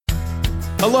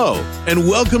Hello, and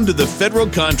welcome to the Federal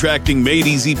Contracting Made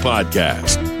Easy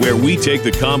podcast, where we take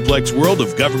the complex world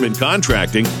of government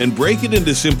contracting and break it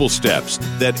into simple steps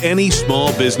that any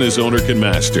small business owner can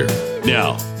master.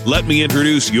 Now, let me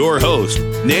introduce your host,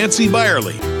 Nancy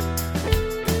Byerly.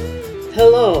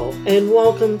 Hello, and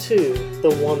welcome to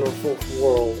the wonderful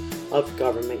world of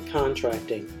government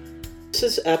contracting. This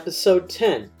is episode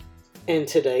 10, and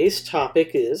today's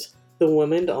topic is the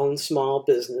Women-Owned Small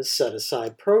Business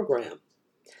Set-Aside Program.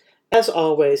 As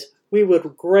always, we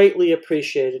would greatly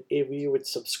appreciate it if you would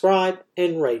subscribe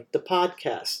and rate the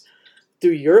podcast.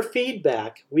 Through your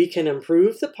feedback, we can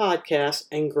improve the podcast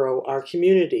and grow our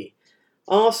community.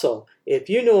 Also, if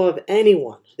you know of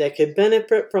anyone that could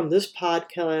benefit from this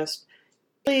podcast,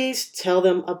 please tell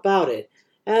them about it.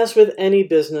 As with any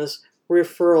business,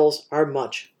 referrals are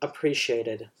much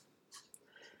appreciated.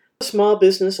 As a small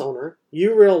business owner,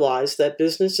 you realize that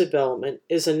business development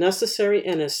is a necessary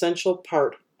and essential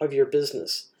part of your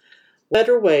business. What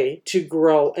better way to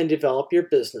grow and develop your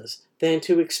business than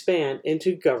to expand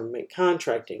into government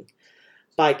contracting?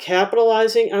 By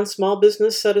capitalizing on small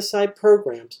business set-aside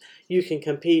programs, you can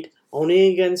compete only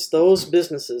against those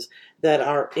businesses that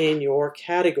are in your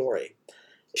category.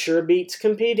 Sure beats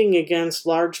competing against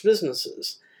large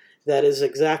businesses. That is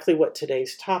exactly what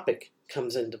today's topic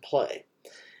comes into play.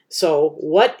 So,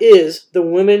 what is the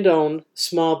Women-Owned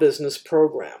Small Business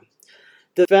Program?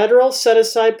 The federal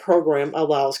set-aside program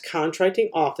allows contracting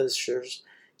officers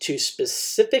to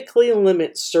specifically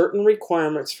limit certain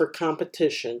requirements for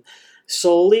competition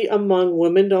solely among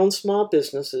women-owned small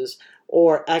businesses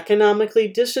or economically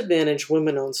disadvantaged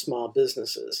women-owned small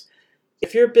businesses.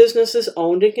 If your business is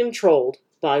owned and controlled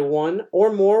by one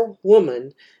or more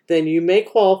women, then you may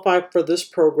qualify for this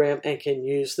program and can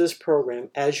use this program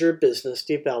as your business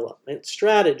development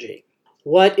strategy.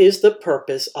 What is the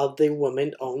purpose of the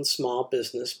Women-Owned Small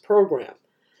Business Program?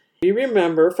 We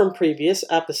remember from previous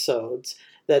episodes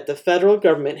that the federal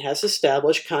government has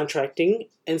established contracting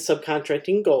and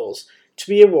subcontracting goals to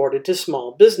be awarded to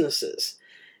small businesses.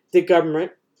 The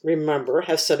government, remember,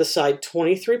 has set aside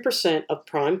 23% of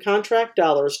prime contract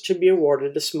dollars to be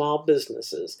awarded to small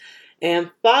businesses and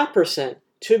 5%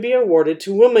 to be awarded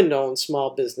to women-owned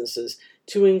small businesses,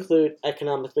 to include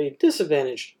economically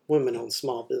disadvantaged women-owned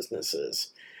small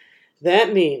businesses.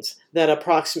 That means that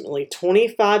approximately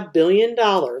 $25 billion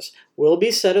will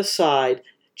be set aside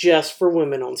just for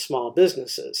women-owned small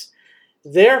businesses.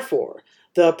 Therefore,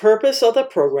 the purpose of the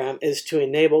program is to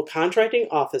enable contracting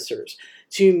officers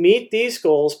to meet these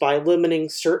goals by limiting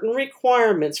certain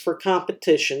requirements for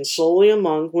competition solely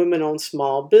among women-owned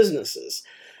small businesses,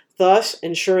 thus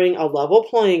ensuring a level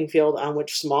playing field on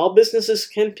which small businesses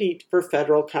compete for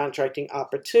federal contracting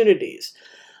opportunities.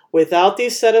 Without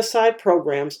these set-aside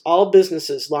programs, all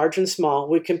businesses, large and small,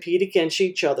 would compete against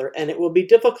each other, and it will be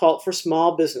difficult for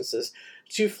small businesses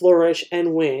to flourish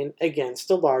and win against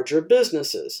the larger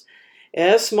businesses.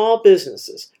 As small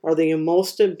businesses are the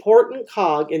most important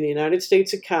cog in the United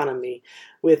States economy,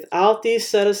 without these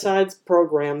set-aside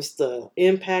programs, the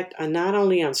impact not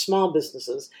only on small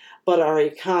businesses, but our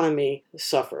economy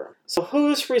suffer. So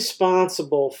who's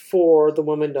responsible for the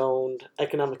women-owned,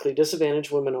 economically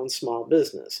disadvantaged women-owned small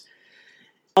business?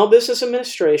 Small Business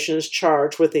Administration is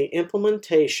charged with the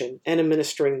implementation and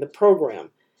administering the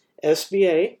program.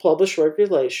 SBA published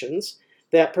regulations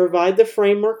that provide the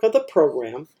framework of the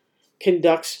program,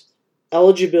 conducts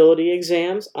eligibility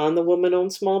exams on the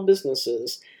women-owned small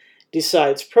businesses,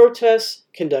 decides protests,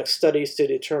 conducts studies to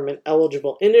determine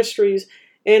eligible industries,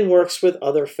 and works with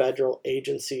other federal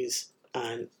agencies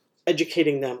on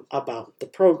educating them about the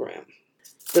program.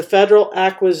 The Federal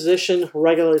Acquisition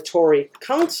Regulatory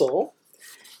Council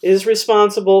is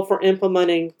responsible for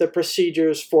implementing the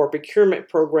procedures for procurement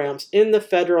programs in the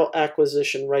Federal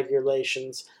Acquisition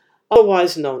Regulations,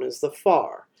 otherwise known as the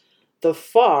FAR. The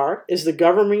FAR is the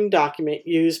governing document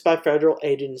used by federal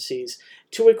agencies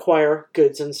to acquire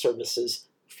goods and services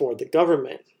for the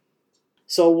government.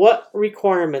 So what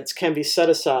requirements can be set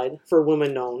aside for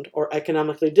women-owned or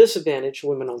economically disadvantaged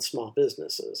women-owned small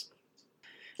businesses?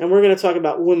 And we're going to talk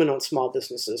about women-owned small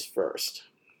businesses first.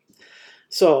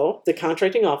 So the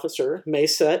contracting officer may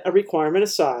set a requirement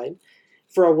aside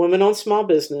for a women-owned small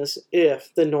business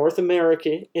if the North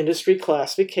American Industry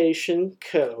Classification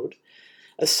Code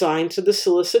assigned to the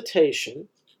solicitation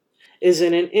is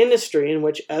in an industry in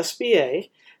which SBA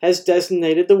has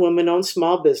designated the women-owned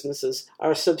small businesses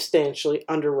are substantially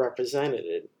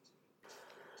underrepresented.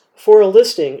 For a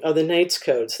listing of the NAICS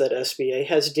codes that SBA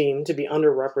has deemed to be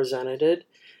underrepresented,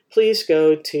 please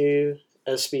go to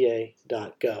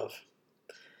sba.gov.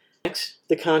 Next,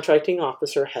 the contracting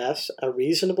officer has a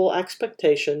reasonable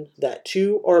expectation that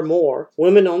 2 or more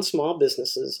women-owned small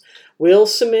businesses will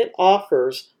submit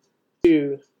offers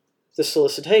to the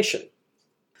solicitation.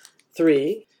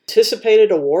 3.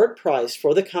 Anticipated award price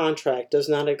for the contract does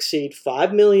not exceed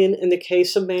 $5 million in the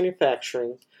case of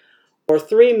manufacturing, or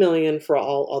 $3 million for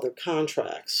all other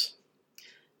contracts.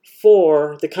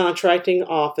 4. The contracting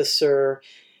officer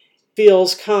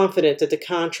feels confident that the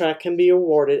contract can be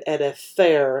awarded at a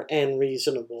fair and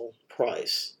reasonable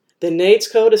price. The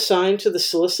NAICS code assigned to the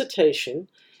solicitation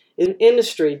is an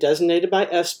industry designated by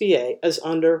SBA as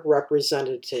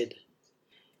underrepresented. It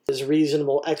is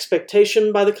reasonable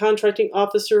expectation by the contracting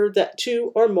officer that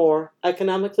 2 or more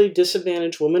economically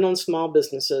disadvantaged women-owned small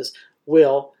businesses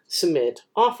will submit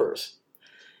offers.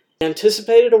 The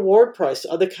anticipated award price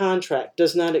of the contract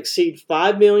does not exceed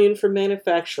 $5 million for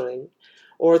manufacturing,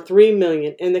 or $3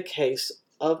 million in the case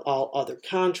of all other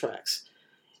contracts.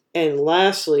 And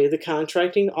lastly, the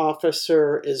contracting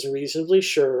officer is reasonably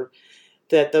sure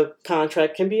that the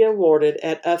contract can be awarded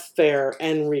at a fair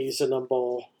and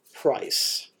reasonable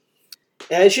price.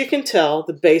 As you can tell,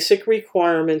 the basic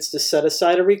requirements to set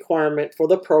aside a requirement for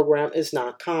the program is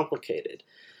not complicated.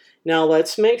 Now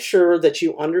let's make sure that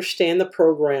you understand the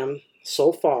program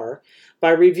so far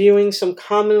by reviewing some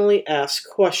commonly asked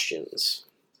questions.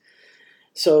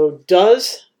 So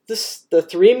does the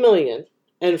 $3 million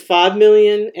and $5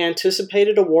 million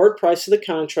anticipated award price of the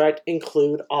contract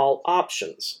include all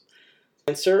options?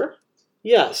 Answer: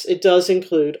 yes, it does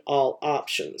include all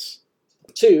options.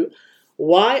 2.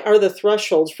 Why are the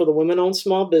thresholds for the women-owned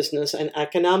small business and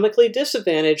economically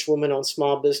disadvantaged women-owned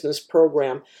small business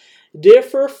program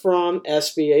differ from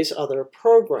SBA's other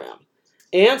program?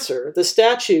 Answer: the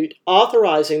statute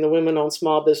authorizing the women-owned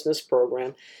small business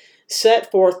program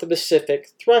set forth the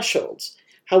specific thresholds.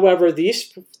 However,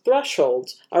 these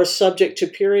thresholds are subject to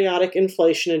periodic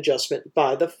inflation adjustment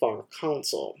by the Farm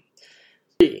Council.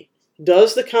 3.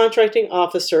 Does the contracting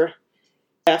officer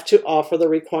have to offer the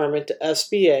requirement to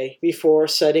SBA before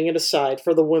setting it aside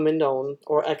for the women-owned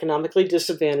or economically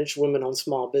disadvantaged women-owned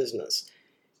small business?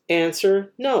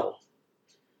 Answer: no.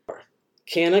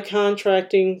 Can a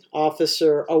contracting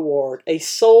officer award a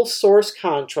sole source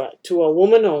contract to a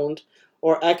woman-owned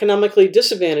or economically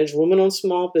disadvantaged women-owned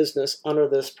small business under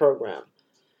this program?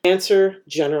 Answer: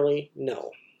 generally no.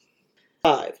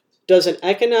 5. Does an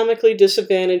economically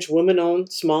disadvantaged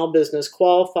women-owned small business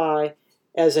qualify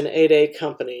as an 8A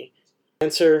company?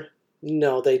 Answer: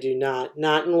 no, they do not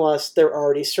unless they're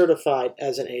already certified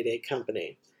as an 8A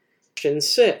company. Question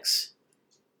 6. Is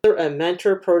there a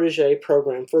mentor-protege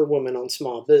program for women-owned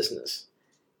small business?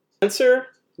 Answer: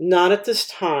 not at this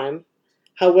time.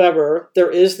 However, there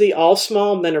is the All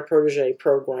Small Mentor-Protege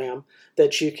program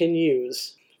that you can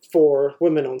use for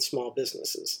women-owned small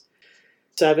businesses.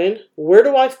 7. Where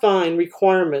do I find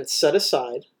requirements set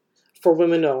aside for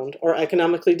women-owned or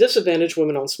economically disadvantaged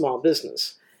women-owned small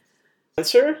business?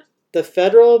 Answer: the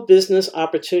Federal Business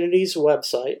Opportunities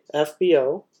website,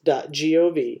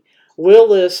 fbo.gov, will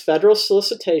list federal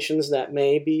solicitations that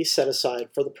may be set aside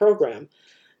for the program.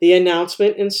 The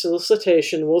announcement in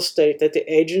solicitation will state that the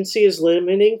agency is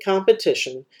limiting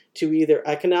competition to either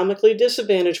economically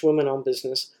disadvantaged women-owned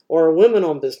business or a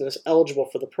women-owned business eligible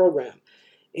for the program.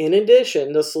 In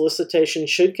addition, the solicitation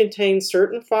should contain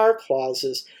certain FAR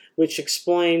clauses which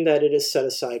explain that it is set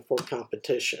aside for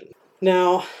competition.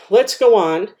 Now, let's go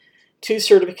on to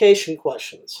certification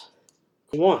questions.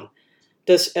 1.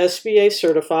 Does SBA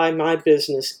certify my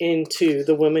business into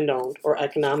the women-owned or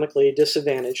economically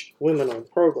disadvantaged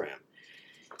women-owned program?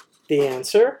 The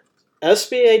answer: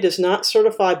 SBA does not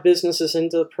certify businesses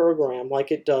into the program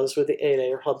like it does with the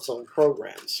 8A or HUBZone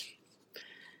programs.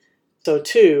 So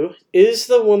 2, is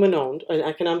the women-owned and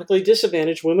economically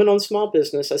disadvantaged women-owned small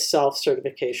business a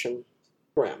self-certification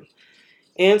program?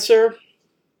 Answer: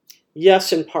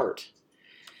 yes, in part.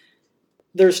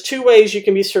 There's 2 ways you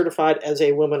can be certified as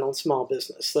a women-owned small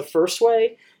business. The first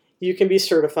way you can be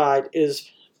certified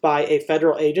is by a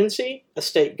federal agency, a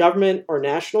state government, or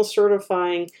national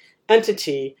certifying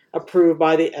entity approved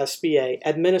by the SBA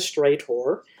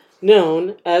administrator,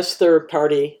 known as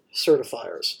third-party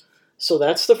certifiers. So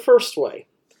that's the first way.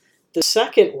 The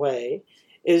second way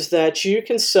is that you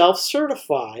can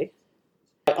self-certify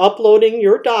by uploading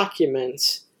your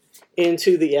documents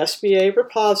into the SBA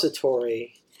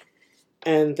repository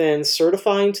and then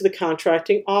certifying to the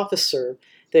contracting officer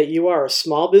that you are a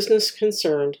small business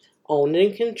concerned, owned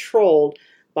and controlled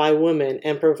by women,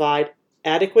 and provide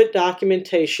adequate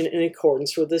documentation in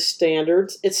accordance with the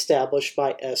standards established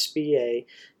by SBA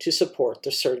to support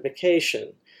the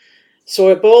certification. So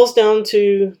it boils down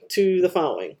to the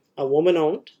following: a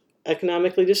woman-owned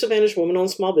economically disadvantaged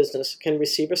women-owned small business can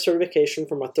receive a certification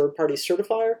from a third-party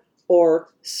certifier or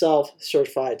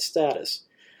self-certified status.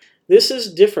 This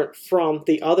is different from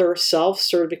the other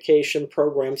self-certification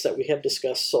programs that we have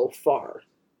discussed so far.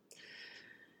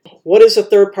 What is a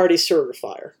third-party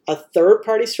certifier? A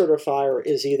third-party certifier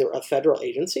is either a federal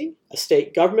agency, a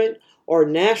state government, or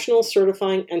national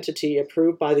certifying entity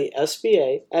approved by the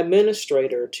SBA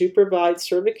administrator to provide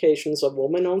certifications of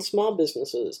women-owned small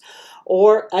businesses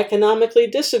or economically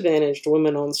disadvantaged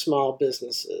women-owned small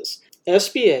businesses.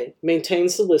 SBA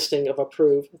maintains the listing of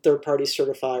approved third-party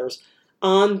certifiers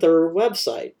on their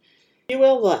website. If you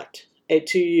elect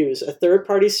to use a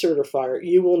third-party certifier,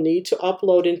 you will need to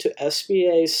upload into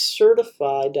SBA's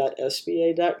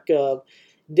certify.sba.gov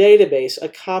database a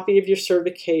copy of your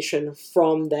certification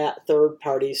from that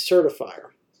third-party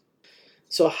certifier.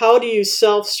 So how do you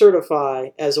self-certify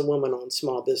as a woman-owned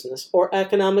small business or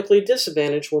economically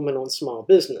disadvantaged woman-owned small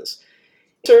business?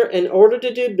 In order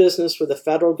to do business with the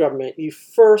federal government, you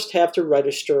first have to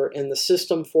register in the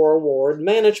System for Award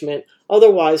Management,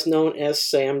 otherwise known as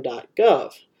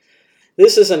SAM.gov.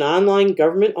 This is an online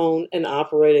government-owned and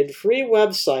operated free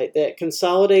website that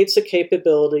consolidates the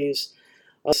capabilities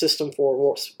of System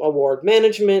for Award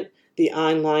Management, the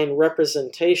online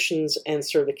representations and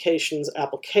certifications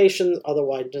applications,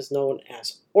 otherwise known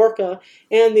as ORCA,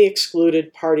 and the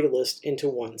excluded party list into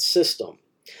one system.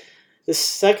 The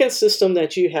second system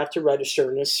that you have to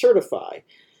register in is Certify.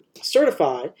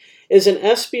 Certify is an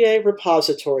SBA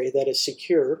repository that is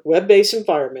secure, web-based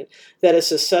environment that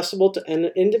is accessible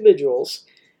to individuals,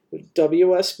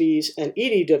 WSBs and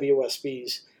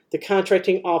EDWSBs, the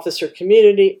contracting officer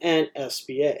community, and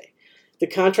SBA. The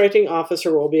contracting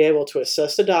officer will be able to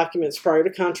assess the documents prior to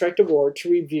contract award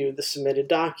to review the submitted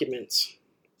documents.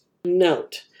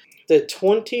 Note: the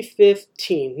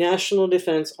 2015 National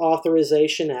Defense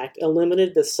Authorization Act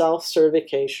eliminated the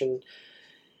self-certification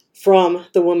from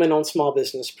the Women-Owned Small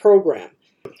Business Program.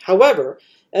 However,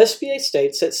 SBA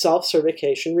states that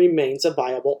self-certification remains a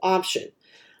viable option.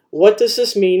 What does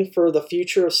this mean for the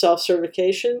future of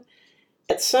self-certification?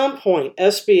 At some point,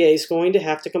 SBA is going to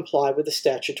have to comply with the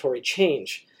statutory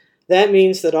change. That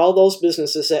means that all those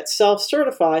businesses that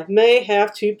self-certify may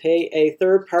have to pay a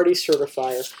third-party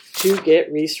certifier to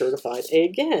get recertified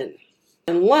again.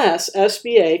 Unless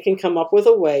SBA can come up with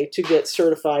a way to get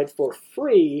certified for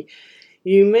free,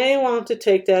 you may want to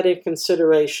take that in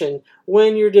consideration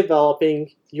when you're developing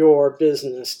your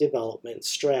business development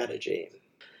strategy.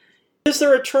 Is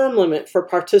there a term limit for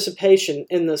participation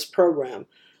in this program?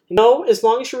 No, as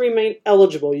long as you remain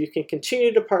eligible, you can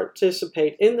continue to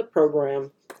participate in the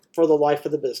program for the life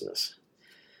of the business.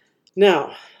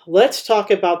 Now, let's talk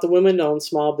about the Women-Owned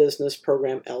Small Business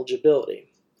Program eligibility.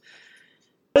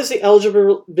 What is the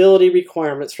eligibility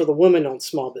requirements for the women-owned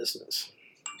small business?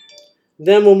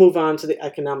 Then we'll move on to the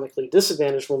economically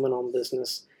disadvantaged women-owned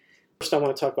business. First, I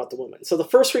want to talk about the women. So the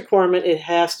first requirement, it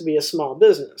has to be a small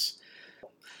business.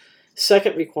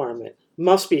 Second requirement,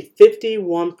 must be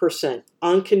 51%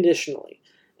 unconditionally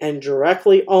and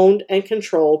directly owned and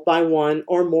controlled by one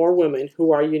or more women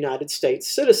who are United States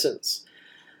citizens.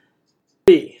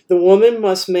 3, the woman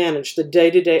must manage the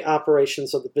day-to-day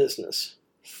operations of the business.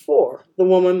 4, the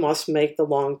woman must make the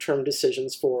long-term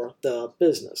decisions for the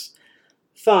business.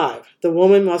 5, the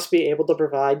woman must be able to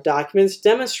provide documents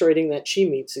demonstrating that she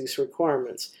meets these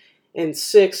requirements. And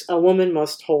 6, a woman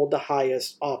must hold the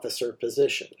highest officer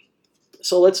position.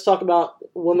 So let's talk about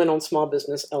women-owned small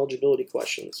business eligibility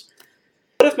questions.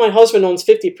 What if my husband owns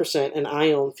 50% and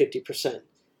I own 50%? Can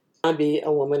I be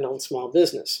a woman-owned small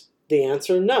business? The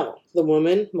answer, no. The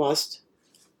woman must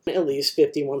own at least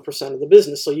 51% of the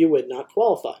business, so you would not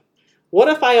qualify. What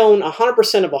if I own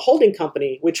 100% of a holding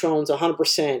company which owns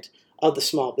 100% of the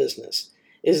small business?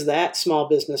 Is that small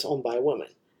business owned by a woman?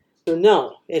 So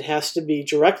no, it has to be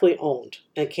directly owned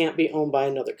and can't be owned by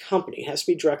another company. It has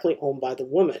to be directly owned by the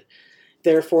woman.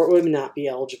 Therefore, it would not be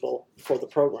eligible for the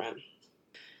program.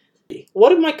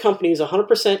 What if my company is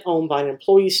 100% owned by an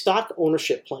employee stock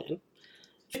ownership plan?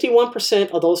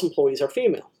 51% of those employees are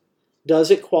female.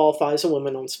 Does it qualify as a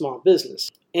women-owned small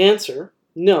business? Answer,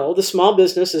 no, the small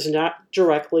business is not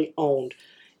directly owned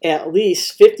at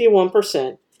least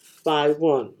 51% by a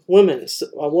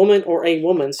woman or a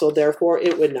woman, so therefore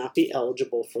it would not be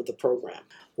eligible for the program.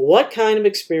 What kind of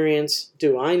experience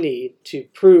do I need to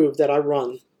prove that I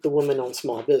run the women-owned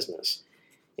small business?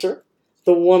 Answer,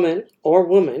 the woman or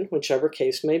woman, whichever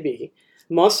case may be,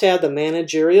 must have the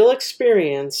managerial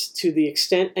experience to the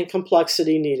extent and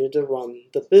complexity needed to run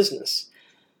the business.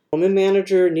 A woman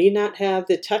manager need not have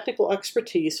the technical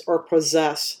expertise or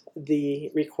possess the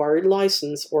required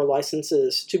license or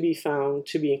licenses to be found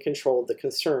to be in control of the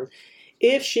concern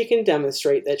if she can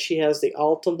demonstrate that she has the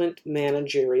ultimate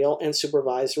managerial and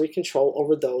supervisory control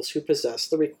over those who possess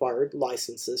the required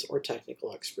licenses or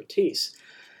technical expertise.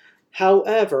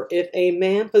 However, if a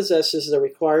man possesses the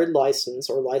required license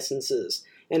or licenses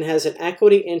and has an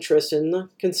equity interest in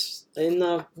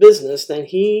the business, then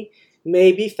he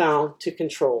may be found to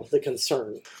control the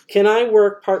concern. Can I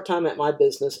work part-time at my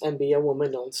business and be a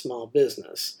woman-owned small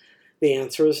business? The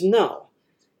answer is no.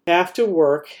 You have to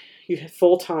work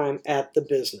full-time at the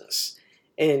business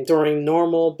and during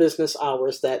normal business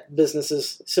hours that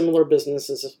similar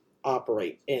businesses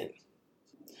operate in.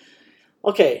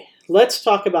 Okay, let's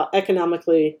talk about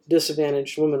economically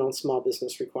disadvantaged women-owned small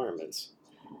business requirements.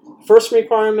 First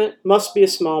requirement, must be a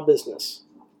small business.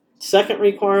 Second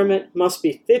requirement, must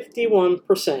be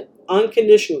 51%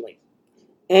 unconditionally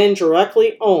and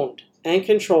directly owned and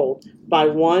controlled by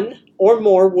one or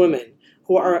more women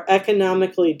who are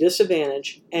economically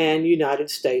disadvantaged and United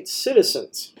States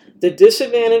citizens. The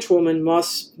disadvantaged woman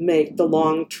must make the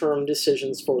long-term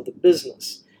decisions for the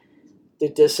business. The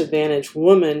disadvantaged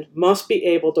woman must be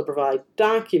able to provide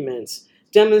documents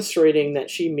demonstrating that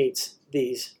she meets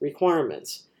these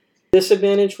requirements.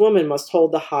 Disadvantaged woman must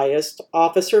hold the highest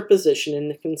officer position in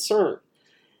the concern.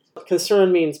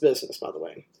 Concern means business, by the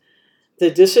way. The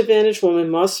disadvantaged woman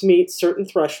must meet certain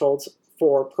thresholds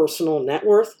for personal net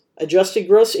worth, adjusted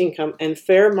gross income, and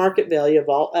fair market value of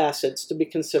all assets to be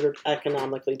considered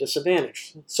economically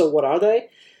disadvantaged. So what are they?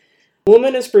 A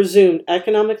woman is presumed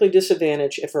economically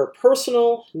disadvantaged if her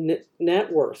personal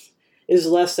net worth is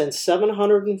less than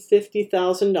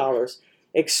 $750,000,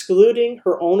 excluding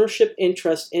her ownership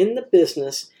interest in the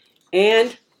business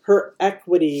and her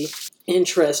equity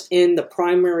interest in the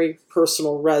primary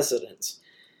personal residence.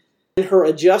 And her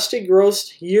adjusted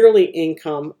gross yearly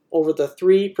income over the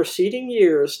 3 preceding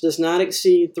years does not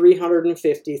exceed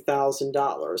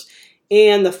 $350,000,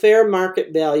 and the fair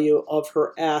market value of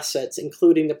her assets,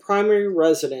 including the primary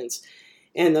residence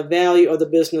and the value of the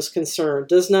business concern,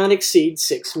 does not exceed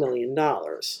 $6 million.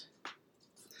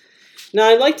 Now,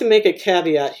 I'd like to make a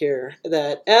caveat here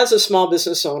that as a small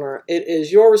business owner, it is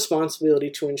your responsibility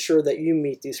to ensure that you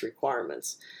meet these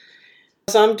requirements.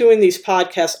 As I'm doing these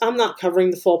podcasts, I'm not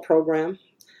covering the full program.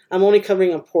 I'm only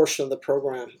covering a portion of the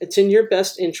program. It's in your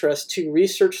best interest to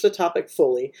research the topic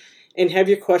fully and have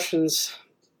your questions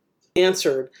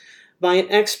answered by an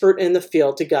expert in the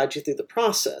field to guide you through the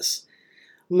process.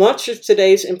 Much of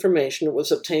today's information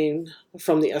was obtained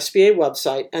from the SBA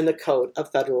website and the Code of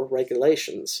Federal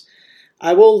Regulations.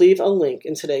 I will leave a link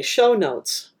in today's show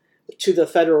notes to the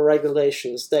federal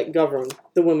regulations that govern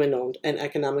the women-owned and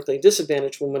economically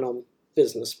disadvantaged women-owned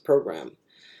business program.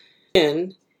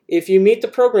 And if you meet the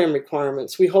program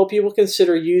requirements, we hope you will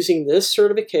consider using this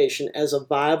certification as a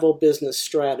viable business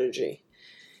strategy.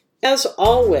 As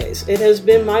always, it has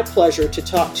been my pleasure to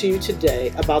talk to you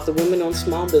today about the Women-Owned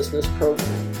Small Business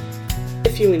Program.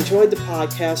 If you enjoyed the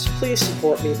podcast, please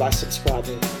support me by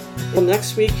subscribing. Until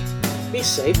next week, be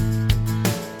safe.